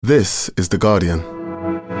This is The Guardian.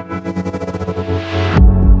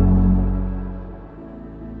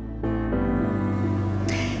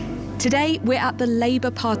 Today, we're at the Labour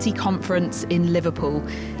Party conference in Liverpool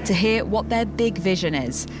to hear what their big vision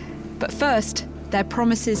is. But first, their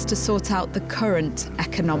promises to sort out the current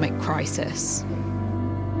economic crisis.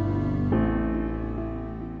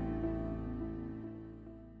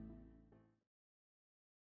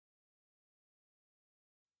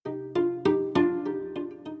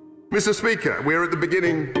 Mr. Speaker, we're at the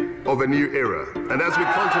beginning of a new era, and as we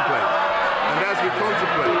contemplate,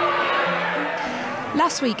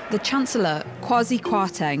 Last week, the Chancellor, Kwasi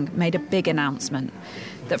Kwarteng, made a big announcement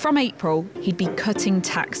that from April, he'd be cutting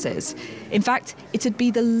taxes. In fact, it'd be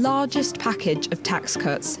the largest package of tax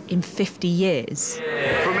cuts in 50 years.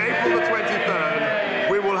 From April the 23rd,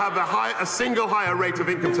 we will have a single higher rate of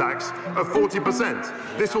income tax of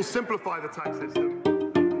 40%. This will simplify the tax system.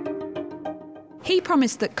 He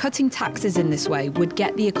promised that cutting taxes in this way would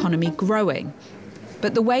get the economy growing.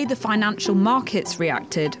 But the way the financial markets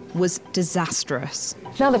reacted was disastrous.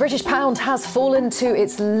 Now, the British pound has fallen to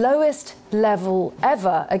its lowest level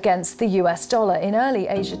ever against the US dollar. In early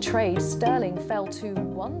Asia trade, sterling fell to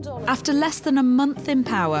 $1. After less than a month in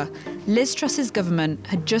power, Liz Truss's government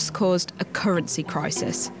had just caused a currency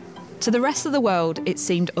crisis. To the rest of the world, it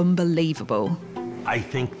seemed unbelievable. I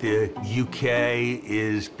think the UK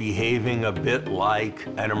is behaving a bit like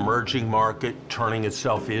an emerging market, turning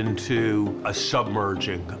itself into a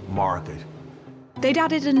submerging market. They'd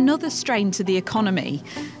added another strain to the economy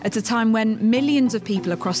at a time when millions of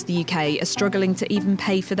people across the UK are struggling to even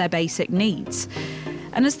pay for their basic needs.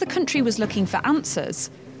 And as the country was looking for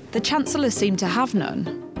answers, the Chancellor seemed to have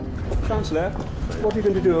none. Chancellor, what are you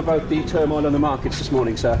going to do about the turmoil on the markets this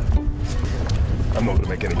morning, sir? I'm not going to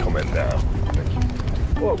make any comment now.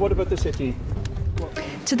 What about the city?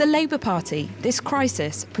 To the Labour Party, this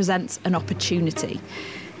crisis presents an opportunity.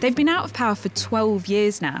 They've been out of power for 12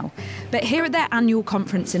 years now, but here at their annual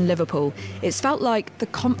conference in Liverpool, it's felt like the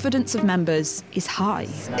confidence of members is high.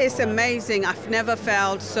 It's amazing. I've never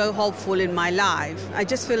felt so hopeful in my life. I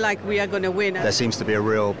just feel like we are going to win. There seems to be a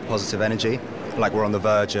real positive energy, like we're on the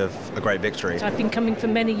verge of a great victory. I've been coming for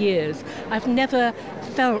many years. I've never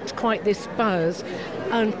felt quite this buzz,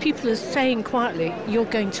 and people are saying quietly, you're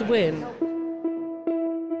going to win.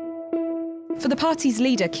 For the party's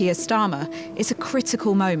leader, Keir Starmer, it's a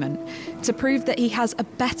critical moment to prove that he has a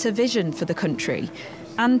better vision for the country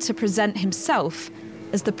and to present himself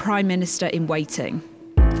as the Prime Minister in waiting.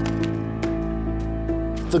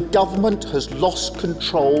 The government has lost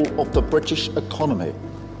control of the British economy.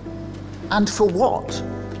 And for what?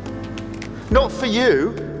 Not for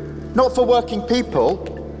you, not for working people.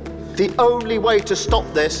 The only way to stop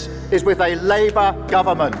this is with a Labour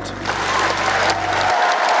government.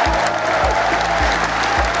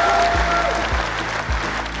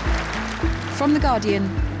 From The Guardian,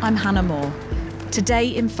 I'm Hannah Moore. Today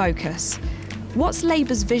in Focus, what's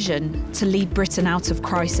Labour's vision to lead Britain out of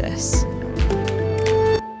crisis?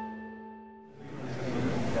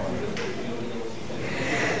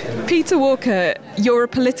 Peter Walker, you're a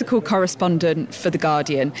political correspondent for The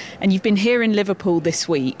Guardian, and you've been here in Liverpool this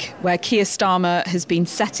week, where Keir Starmer has been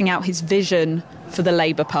setting out his vision for the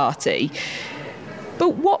Labour Party.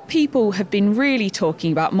 But what people have been really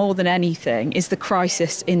talking about more than anything is the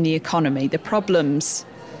crisis in the economy, the problems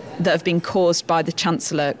that have been caused by the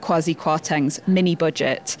Chancellor Kwasi Kwarteng's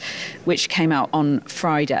mini-budget, which came out on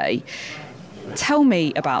Friday. Tell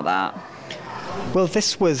me about that. Well,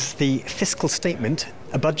 this was the fiscal statement,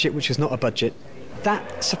 a budget which is not a budget.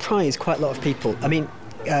 That surprised quite a lot of people. I mean,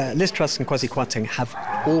 Liz Truss and Kwasi Kwarteng have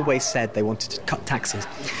always said they wanted to cut taxes.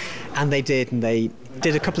 And they did, and they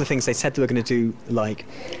did a couple of things they said they were going to do, like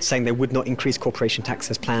saying they would not increase corporation tax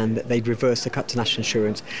as planned, that they'd reverse the cut to national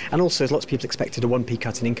insurance, and also, as lots of people expected, a 1p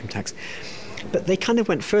cut in income tax. But they kind of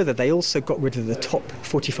went further. They also got rid of the top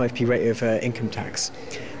 45p rate of income tax,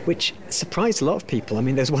 which surprised a lot of people. I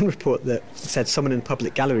mean, there's one report that said someone in a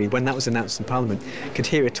public gallery, when that was announced in Parliament, could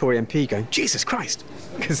hear a Tory MP going, Jesus Christ,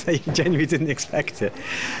 because they genuinely didn't expect it.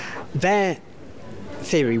 Their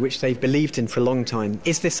theory, which they've believed in for a long time,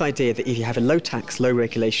 is this idea that if you have a low tax, low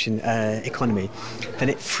regulation economy, then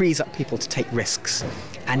it frees up people to take risks.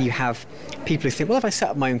 And you have people who think, well, if I set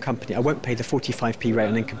up my own company, I won't pay the 45p rate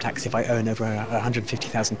on income tax if I earn over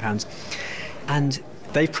 £150,000. And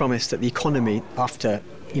they've promised that the economy, after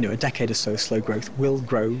a decade or so of slow growth, will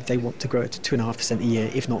grow. They want to grow it to 2.5% a year,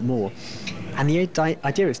 if not more. And the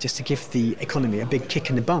idea is just to give the economy a big kick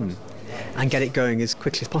in the bum and get it going as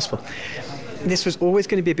quickly as possible. This was always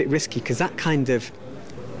going to be a bit risky because that kind of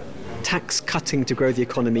tax cutting to grow the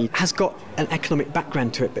economy has got an economic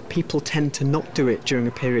background to it, but people tend to not do it during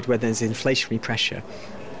a period where there's inflationary pressure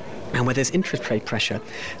and where there's interest rate pressure.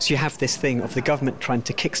 So you have this thing of the government trying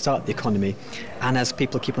to kickstart the economy, and as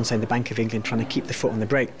people keep on saying, the Bank of England trying to keep the foot on the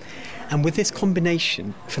brake. And with this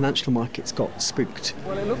combination, financial markets got spooked.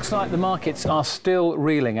 Well, it looks like the markets are still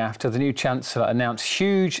reeling after the new Chancellor announced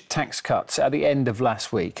huge tax cuts at the end of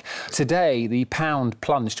last week. Today, the pound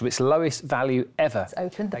plunged to its lowest value ever. It's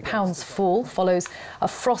opened. The pound's fall follows a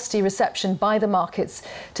frosty reception by the markets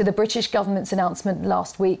to the British government's announcement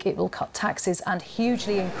last week. It will cut taxes and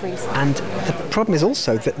hugely increase. And the problem is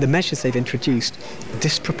also that the measures they've introduced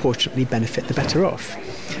disproportionately benefit the better off.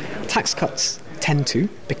 Tax cuts tend to,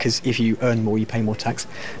 because if you earn more, you pay more tax.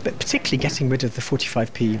 But particularly getting rid of the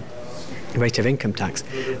 45p rate of income tax,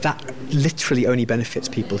 that literally only benefits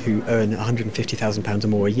people who earn £150,000 or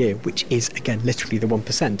more a year, which is, again, literally the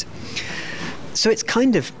 1%. So it's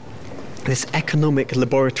kind of this economic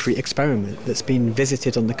laboratory experiment that's been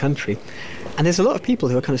visited on the country. And there's a lot of people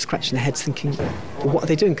who are kind of scratching their heads thinking, well, what are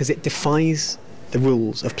they doing? Because it defies the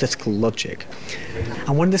rules of political logic.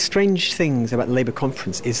 And one of the strange things about the Labour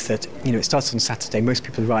conference is that, it starts on Saturday. Most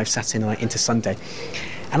people arrive Saturday night into Sunday.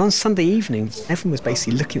 And on Sunday evening, everyone was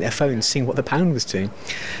basically looking at their phones, seeing what the pound was doing.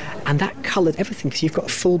 And that coloured everything, because you've got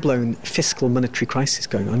a full-blown fiscal monetary crisis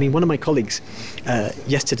going on. I mean, one of my colleagues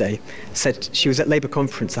yesterday said she was at Labour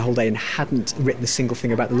conference the whole day and hadn't written a single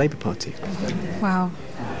thing about the Labour Party. Wow.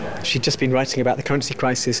 She'd just been writing about the currency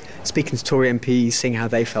crisis, speaking to Tory MPs, seeing how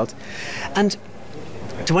they felt. And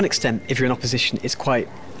to one extent, if you're in opposition, it's quite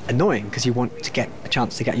annoying because you want to get a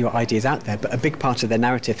chance to get your ideas out there. But a big part of their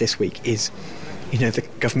narrative this week is, the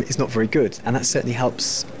government is not very good. And that certainly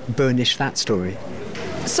helps burnish that story.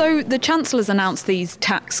 So the Chancellor's announced these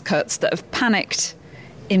tax cuts that have panicked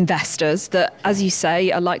investors that, as you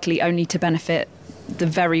say, are likely only to benefit the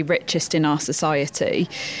very richest in our society.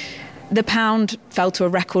 The pound fell to a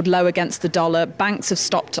record low against the dollar. Banks have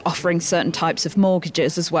stopped offering certain types of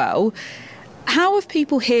mortgages as well. How have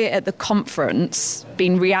people here at the conference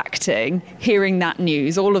been reacting, hearing that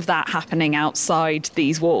news, all of that happening outside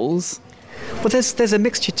these walls? Well, there's a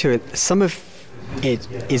mixture to it. Some of it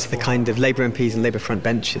is the kind of Labour MPs and Labour front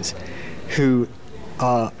benches who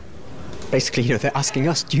are basically, they're asking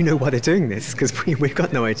us, do you know why they're doing this? Because we've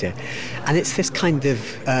got no idea. And it's this kind of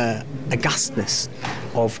aghastness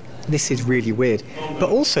of this is really weird, but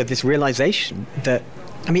also this realisation that,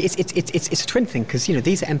 it's a twin thing, because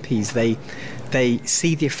these are MPs. They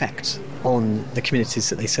see the effect on the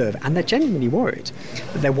communities that they serve, and they're genuinely worried.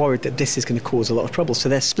 They're worried that this is going to cause a lot of trouble. So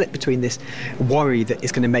they're split between this worry that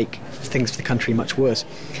is going to make things for the country much worse,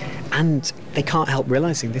 and they can't help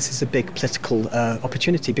realising this is a big political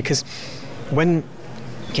opportunity, because when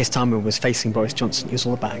Keir Starmer was facing Boris Johnson, it was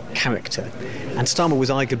all about character. And Starmer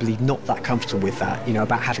was arguably not that comfortable with that,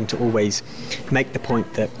 about having to always make the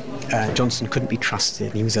point that Johnson couldn't be trusted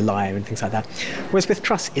and he was a liar and things like that. Whereas with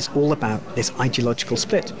Truss, it's all about this ideological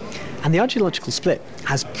split. And the ideological split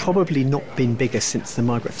has probably not been bigger since the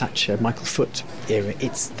Margaret Thatcher, Michael Foot era.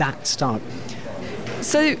 It's that stark.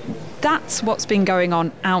 So that's what's been going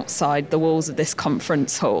on outside the walls of this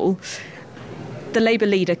conference hall. The Labour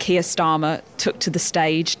leader, Keir Starmer, took to the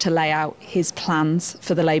stage to lay out his plans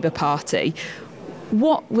for the Labour Party.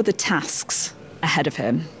 What were the tasks ahead of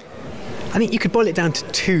him? I think you could boil it down to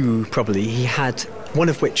two, probably. He had one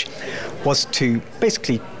of which was to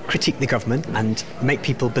basically critique the government and make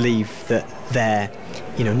people believe that they're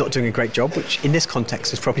not doing a great job, which in this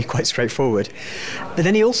context is probably quite straightforward. But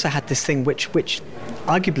then he also had this thing which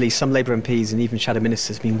arguably some Labour MPs and even shadow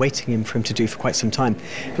ministers have been waiting for him to do for quite some time,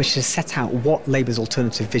 which is to set out what Labour's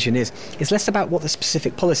alternative vision is. It's less about what the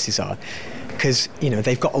specific policies are, because,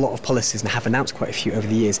 they've got a lot of policies and have announced quite a few over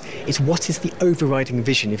the years. It's what is the overriding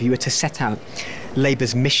vision. If you were to set out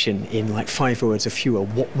Labour's mission in 5 words or fewer,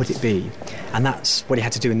 what would it be? And that's what he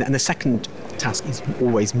had to do. And the second task is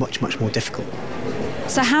always much, much more difficult.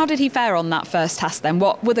 So how did he fare on that first task then?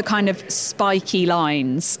 What were the kind of spiky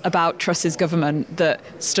lines about Truss's government that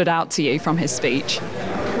stood out to you from his speech?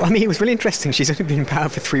 Well, it was really interesting. She's only been in power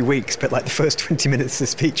for 3 weeks, but the first 20 minutes of the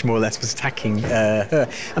speech more or less was attacking her.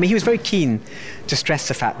 He was very keen to stress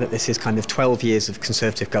the fact that this is kind of 12 years of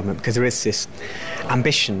Conservative government, because there is this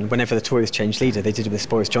ambition, whenever the Tories change leader, they did it with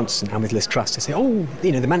Boris Johnson and with Liz Truss, to say,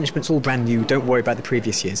 the management's all brand new, don't worry about the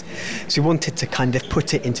previous years. So he wanted to kind of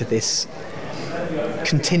put it into this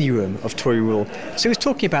continuum of Tory rule. So he was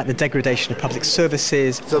talking about the degradation of public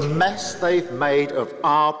services. The mess they've made of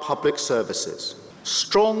our public services.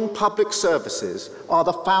 Strong public services are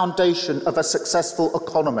the foundation of a successful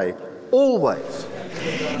economy, always.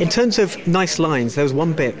 In terms of nice lines, there was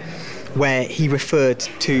one bit where he referred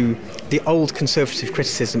to the old Conservative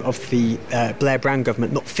criticism of the Blair-Brown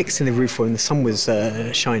government not fixing the roof when the sun was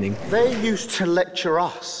shining. They used to lecture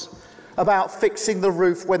us about fixing the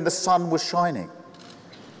roof when the sun was shining.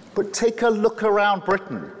 But take a look around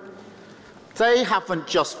Britain. They haven't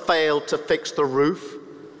just failed to fix the roof.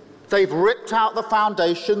 They've ripped out the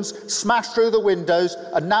foundations, smashed through the windows,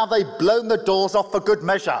 and now they've blown the doors off for good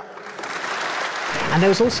measure. And there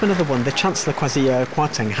was also another one. The Chancellor, Kwasi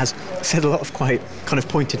Kwarteng, has said a lot of quite kind of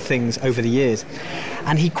pointed things over the years.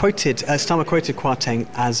 And he Starmer quoted Kwarteng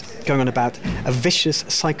as going on about a vicious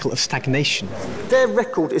cycle of stagnation. Their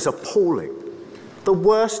record is appalling. The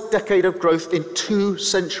worst decade of growth in 2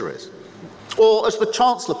 centuries. Or, as the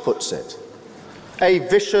Chancellor puts it, a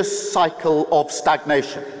vicious cycle of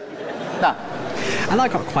stagnation. Now, and I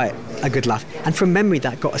got quite a good laugh. And from memory,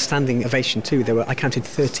 that got a standing ovation too. There were, I counted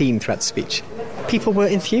 13 throughout the speech. People were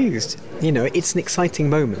enthused. You know, it's an exciting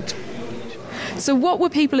moment. So what were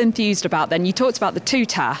people enthused about then? You talked about the 2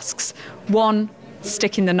 tasks. 1,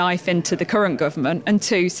 sticking the knife into the current government, and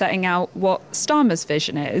 2, setting out what Starmer's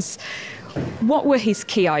vision is. What were his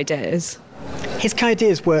key ideas? His key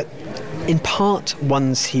ideas were, in part,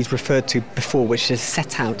 ones he's referred to before, which is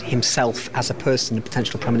set out himself as a person, a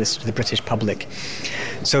potential Prime Minister to the British public.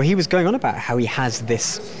 So he was going on about how he has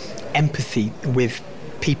this empathy with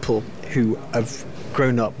people who have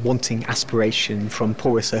grown up wanting aspiration from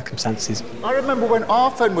poorer circumstances. I remember when our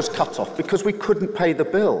phone was cut off because we couldn't pay the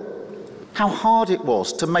bill. How hard it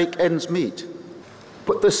was to make ends meet.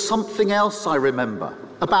 But there's something else I remember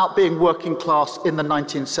about being working class in the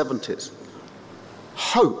 1970s.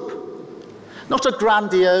 Hope. Not a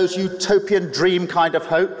grandiose, utopian dream kind of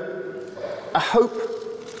hope. A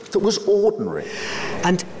hope that was ordinary.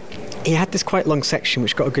 And he had this quite long section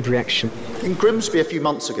which got a good reaction. In Grimsby a few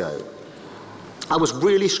months ago, I was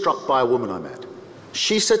really struck by a woman I met.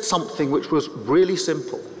 She said something which was really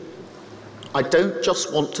simple. I don't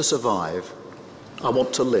just want to survive, I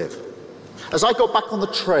want to live. As I got back on the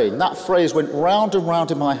train, that phrase went round and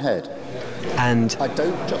round in my head. And, I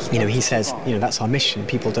don't just he says, that's our mission.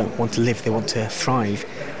 People don't want to live, they want to thrive,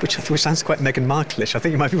 which sounds quite Meghan Markle-ish. I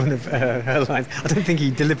think it might be one of her lines. I don't think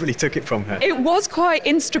he deliberately took it from her. It was quite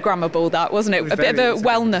Instagrammable, that, wasn't it? A bit of a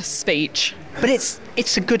wellness speech. But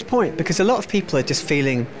it's a good point, because a lot of people are just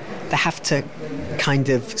feeling they have to kind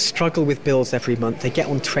of struggle with bills every month. They get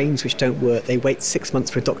on trains which don't work. They wait 6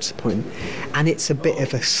 months for a doctor's appointment. And it's a bit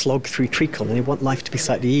of a slog through treacle, and they want life to be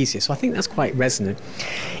slightly easier. So I think that's quite resonant.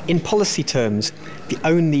 In policy terms, the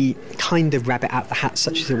only kind of rabbit out the hat,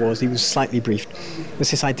 such as it was, he was slightly briefed, was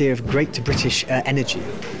this idea of great British energy.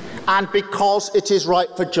 And because it is right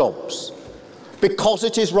for jobs, because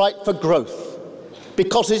it is right for growth,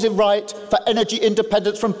 because it is right for energy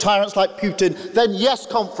independence from tyrants like Putin, then yes,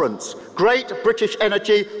 conference, great British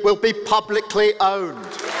energy will be publicly owned.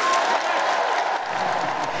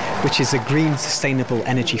 Which is a green, sustainable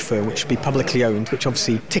energy firm which will be publicly owned, which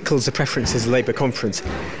obviously tickles the preferences of the Labour conference.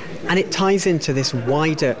 And it ties into this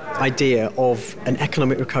wider idea of an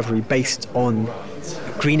economic recovery based on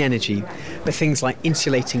green energy, but things like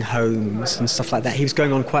insulating homes and stuff like that. He was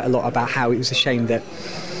going on quite a lot about how it was a shame that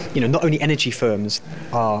not only energy firms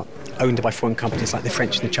are owned by foreign companies like the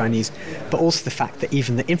French and the Chinese, but also the fact that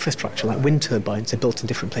even the infrastructure, like wind turbines, are built in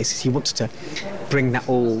different places. He wants to bring that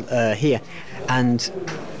all here. And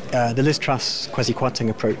the Liz Truss, Kwasi Kwarteng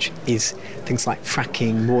approach is things like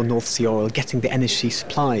fracking, more North Sea oil, getting the energy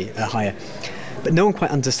supply higher. But no one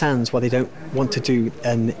quite understands why they don't want to do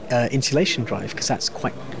an insulation drive, because that's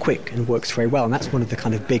quite quick and works very well. And that's one of the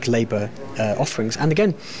kind of big Labour offerings. And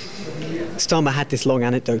again, Starmer had this long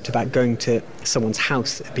anecdote about going to someone's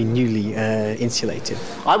house that had been newly insulated.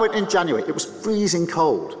 I went in January. It was freezing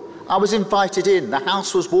cold. I was invited in. The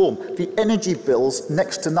house was warm. The energy bills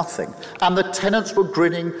next to nothing. And the tenants were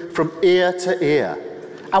grinning from ear to ear.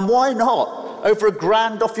 And why not? Over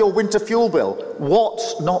 £1,000 off your winter fuel bill.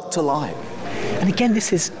 What's not to like? And again,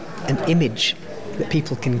 this is an image that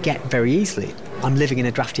people can get very easily. I'm living in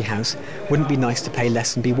a drafty house. Wouldn't it be nice to pay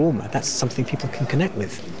less and be warmer? That's something people can connect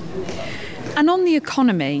with. And on the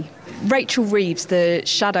economy, Rachel Reeves, the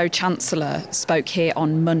Shadow Chancellor, spoke here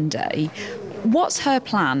on Monday. What's her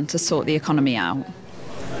plan to sort the economy out?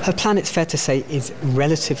 Her plan, it's fair to say, is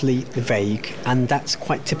relatively vague, and that's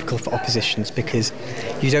quite typical for oppositions because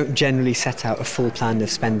you don't generally set out a full plan of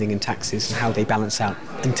spending and taxes and how they balance out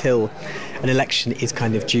until an election is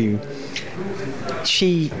kind of due.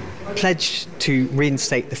 She pledged to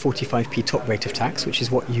reinstate the 45p top rate of tax, which is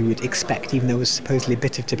what you would expect, even though there was supposedly a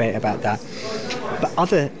bit of debate about that. But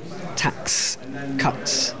other tax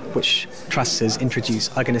cuts which Truss has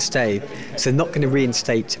introduced, are going to stay. So they're not going to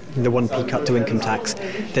reinstate the 1p cut to income tax.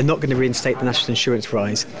 They're not going to reinstate the national insurance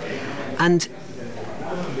rise. And,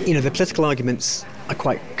 the political arguments are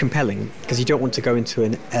quite compelling, because you don't want to go into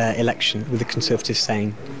an election with the Conservatives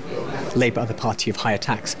saying Labour are the party of higher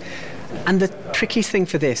tax. And the trickiest thing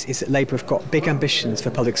for this is that Labour have got big ambitions for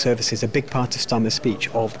public services. A big part of Starmer's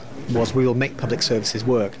speech was we will make public services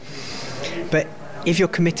work. But if you're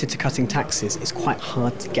committed to cutting taxes, it's quite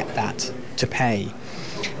hard to get that to pay.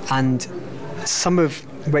 And some of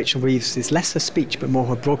Rachel Reeves' lesser speech, but more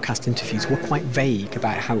her broadcast interviews, were quite vague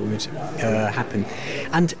about how it would happen.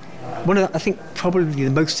 And one of I think probably the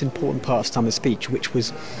most important part of Starmer's speech, which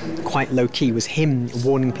was quite low-key, was him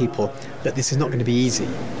warning people that this is not going to be easy.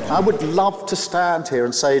 I would love to stand here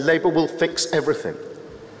and say Labour will fix everything.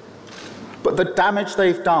 But the damage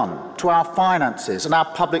they've done to our finances and our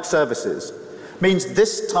public services means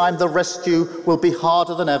this time the rescue will be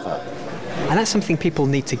harder than ever. And that's something people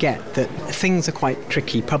need to get, that things are quite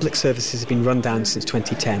tricky. Public services have been run down since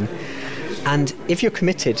 2010. And if you're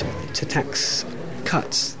committed to tax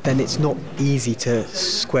cuts, then it's not easy to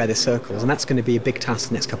square the circles. And that's going to be a big task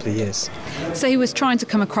the next couple of years. So he was trying to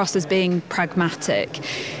come across as being pragmatic.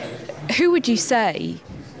 Who would you say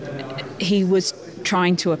he was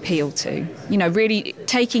trying to appeal to? Really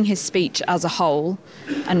taking his speech as a whole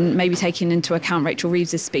and maybe taking into account Rachel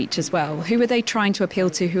Reeves' speech as well. Who are they trying to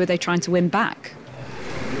appeal to? Who are they trying to win back?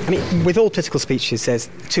 I mean, with all political speeches, there's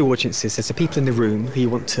two audiences. There's the people in the room who you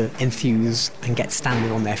want to enthuse and get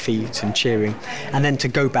standing on their feet and cheering, and then to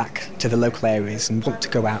go back to the local areas and want to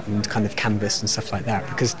go out and kind of canvass and stuff like that.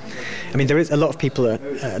 Because, there is a lot of people,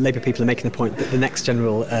 Labour people are making the point that the next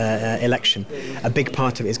general election, a big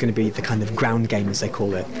part of it is going to be the kind of ground game, as they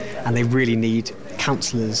call it, and they really need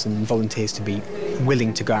councillors and volunteers to be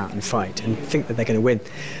willing to go out and fight and think that they're going to win.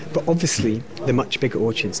 But obviously, the much bigger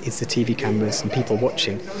audience is the TV cameras and people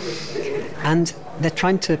watching. And they're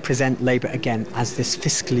trying to present Labour again as this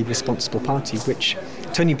fiscally responsible party, which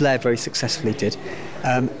Tony Blair very successfully did,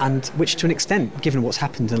 and which to an extent, given what's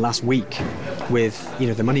happened in the last week with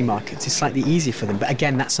the money markets, is slightly easier for them. But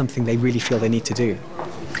again, that's something they really feel they need to do.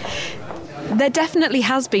 There definitely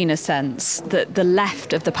has been a sense that the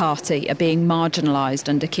left of the party are being marginalised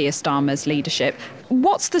under Keir Starmer's leadership.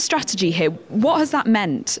 What's the strategy here? What has that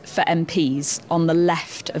meant for MPs on the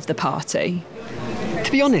left of the party?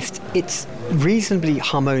 To be honest, it's reasonably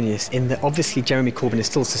harmonious in that obviously Jeremy Corbyn is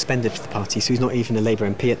still suspended for the party, so he's not even a Labour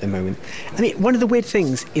MP at the moment. One of the weird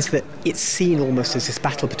things is that it's seen almost as this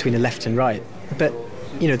battle between the left and right. But,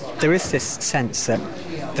 there is this sense that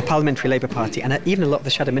the Parliamentary Labour Party and even a lot of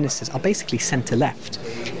the shadow ministers are basically centre-left,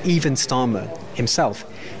 even Starmer himself.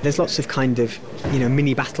 There's lots of kind of,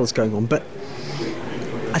 mini battles going on. But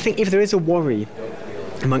I think if there is a worry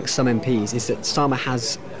amongst some MPs is that Starmer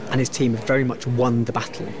has and his team have very much won the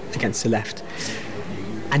battle against the left.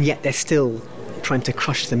 And yet they're still trying to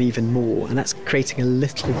crush them even more, and that's creating a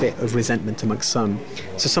little bit of resentment amongst some.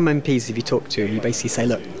 So some MPs, if you talk to, you basically say,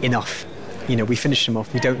 look, enough. We finished him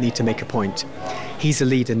off, we don't need to make a point. He's a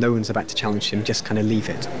leader, no one's about to challenge him, just kind of leave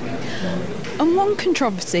it. And one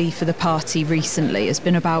controversy for the party recently has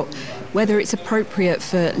been about whether it's appropriate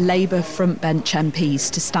for Labour frontbench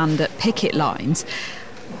MPs to stand at picket lines.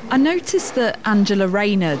 I noticed that Angela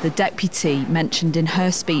Rayner, the deputy, mentioned in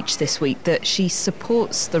her speech this week that she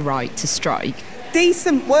supports the right to strike.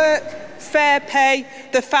 Decent work, fair pay,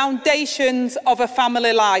 the foundations of a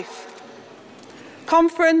family life.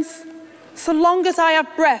 Conference, so long as I have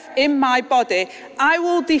breath in my body, I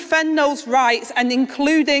will defend those rights, and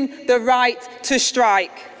including the right to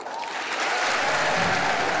strike.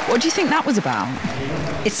 What do you think that was about?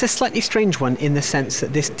 It's a slightly strange one in the sense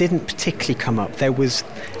that this didn't particularly come up. There was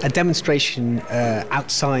a demonstration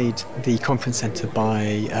outside the conference centre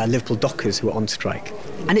by Liverpool dockers who were on strike.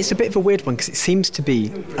 And it's a bit of a weird one because it seems to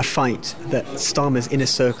be a fight that Starmer's inner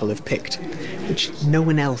circle have picked, which no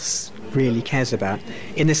one else really cares about,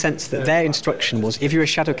 in the sense that their instruction was, if you're a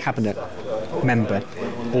shadow cabinet member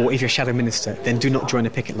or if you're a shadow minister, then do not join a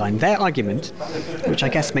picket line. Their argument, which I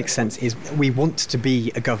guess makes sense, is we want to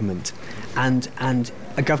be a government, and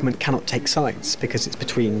a government cannot take sides because it's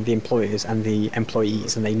between the employers and the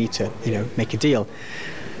employees, and they need to, make a deal.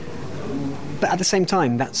 But at the same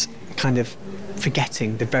time, that's kind of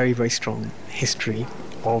forgetting the very, very strong history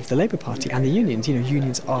of the Labour Party and the unions.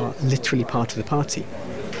 Unions are literally part of the party.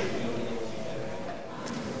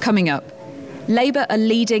 Coming up, Labour are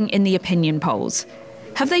leading in the opinion polls.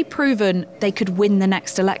 Have they proven they could win the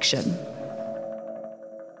next election?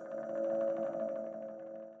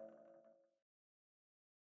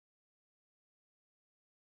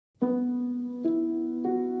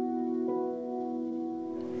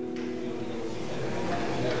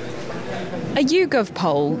 A YouGov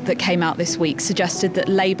poll that came out this week suggested that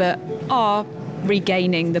Labour are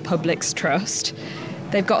regaining the public's trust.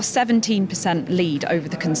 They've got a 17% lead over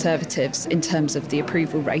the Conservatives in terms of the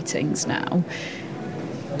approval ratings now.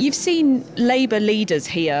 You've seen Labour leaders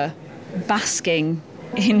here basking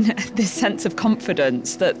in this sense of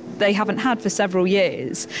confidence that they haven't had for several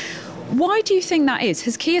years. Why do you think that is?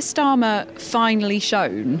 Has Keir Starmer finally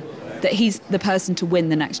shown that he's the person to win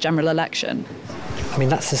the next general election? I mean,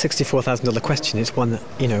 that's the $64,000 question. It's one that,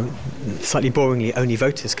 slightly boringly, only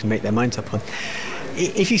voters can make their minds up on.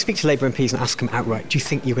 If you speak to Labour MPs and ask them outright, do you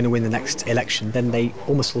think you're going to win the next election? Then they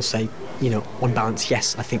almost all say, on balance,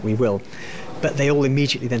 yes, I think we will. But they all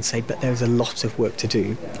immediately then say, but there's a lot of work to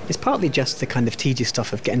do. It's partly just the kind of tedious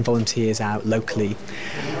stuff of getting volunteers out locally.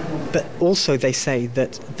 But also they say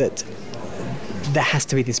that there has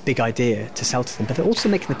to be this big idea to sell to them. But they're also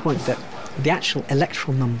making the point that the actual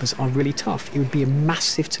electoral numbers are really tough. It would be a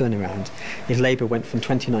massive turnaround if Labour went from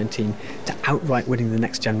 2019 to outright winning the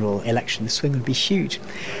next general election. The swing would be huge.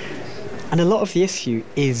 And a lot of the issue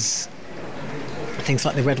is things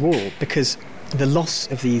like the Red Wall, because the loss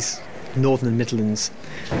of these Northern and Midlands,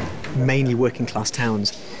 mainly working class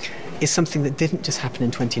towns, is something that didn't just happen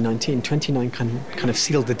in 2019. 2019 kind of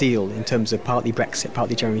sealed the deal in terms of partly Brexit,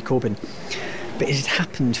 partly Jeremy Corbyn. But it had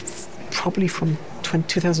happened probably from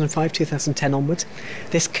 2005, 2010 onwards.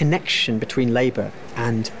 This connection between Labour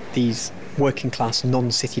and these working class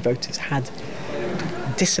non-city voters had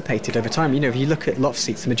dissipated over time. If you look at a lot of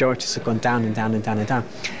seats, the majorities have gone down and down and down and down.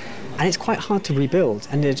 And it's quite hard to rebuild.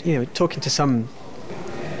 And, talking to some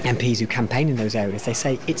MPs who campaign in those areas, they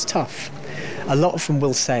say it's tough. A lot of them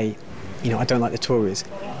will say, I don't like the Tories,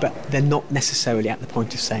 but they're not necessarily at the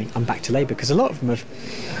point of saying I'm back to Labour, because a lot of them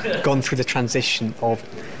have gone through the transition of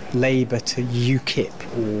Labour to UKIP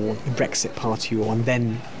or the Brexit Party and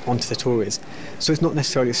then onto the Tories. So it's not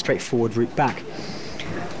necessarily a straightforward route back.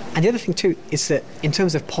 And the other thing too is that in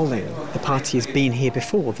terms of polling, the party has been here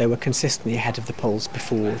before. They were consistently ahead of the polls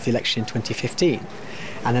before the election in 2015.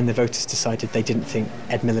 And then the voters decided they didn't think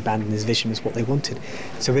Ed Miliband and his vision was what they wanted.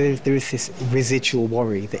 So there is this residual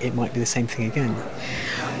worry that it might be the same thing again.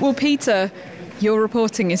 Well, Peter, your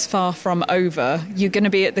reporting is far from over. You're going to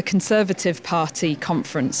be at the Conservative Party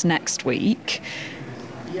conference next week.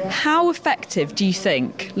 How effective do you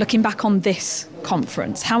think, looking back on this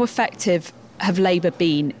conference, how effective have Labour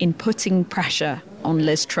been in putting pressure on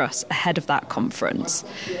Liz Truss ahead of that conference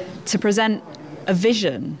to present a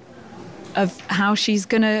vision of how she's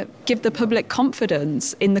going to give the public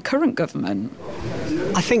confidence in the current government?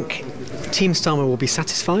 I think Team Starmer will be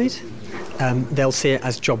satisfied. They'll see it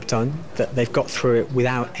as job done, that they've got through it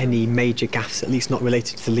without any major gaffes, at least not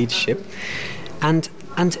related to the leadership. And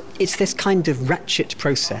it's this kind of ratchet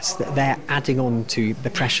process that they're adding on to the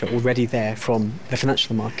pressure already there from the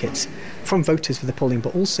financial markets, from voters for the polling,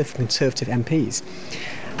 but also from Conservative MPs.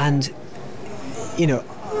 And,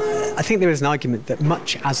 I think there is an argument that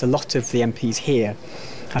much as a lot of the MPs here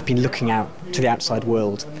have been looking out to the outside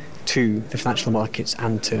world, to the financial markets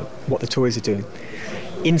and to what the Tories are doing,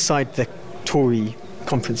 inside the Tory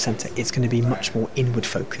conference centre, it's going to be much more inward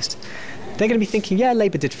focused. They're going to be thinking, yeah,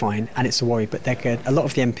 Labour did fine and it's a worry, but a lot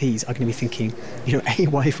of the MPs are going to be thinking, A,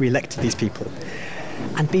 why have we elected these people?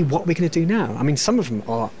 And B, what are we going to do now? I mean, some of them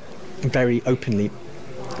are very openly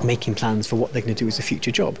making plans for what they're going to do as a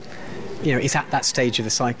future job. It's at that stage of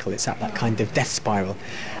the cycle, it's at that kind of death spiral.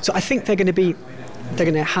 So I think they're going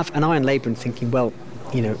to have an eye on Labour and thinking, well,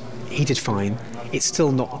 he did fine. It's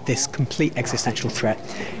still not this complete existential threat.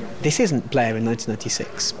 This isn't Blair in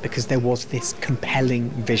 1996, because there was this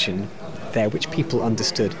compelling vision there which people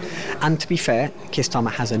understood. And to be fair, Keir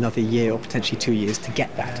Starmer has another year or potentially 2 years to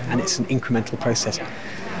get that, and it's an incremental process.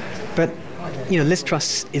 But Liz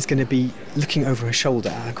Truss is going to be looking over her shoulder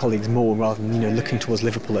at her colleagues more rather than looking towards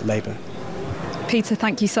Liverpool at Labour. Peter,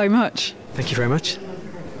 thank you so much. Thank you very much.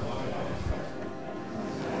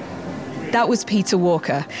 That was Peter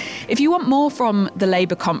Walker. If you want more from the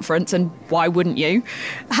Labour conference, and why wouldn't you,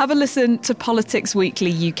 have a listen to Politics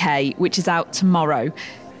Weekly UK, which is out tomorrow.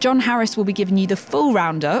 John Harris will be giving you the full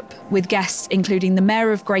roundup with guests including the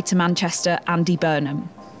Mayor of Greater Manchester, Andy Burnham.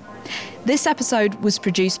 This episode was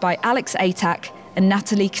produced by Alex Atack and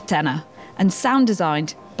Natalie Katena and sound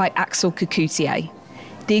designed by Axel Kukoutier.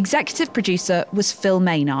 The executive producer was Phil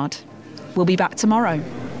Maynard. We'll be back tomorrow.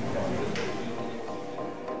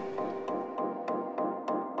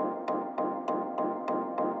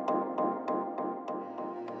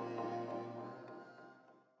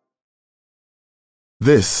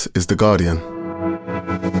 This is The Guardian.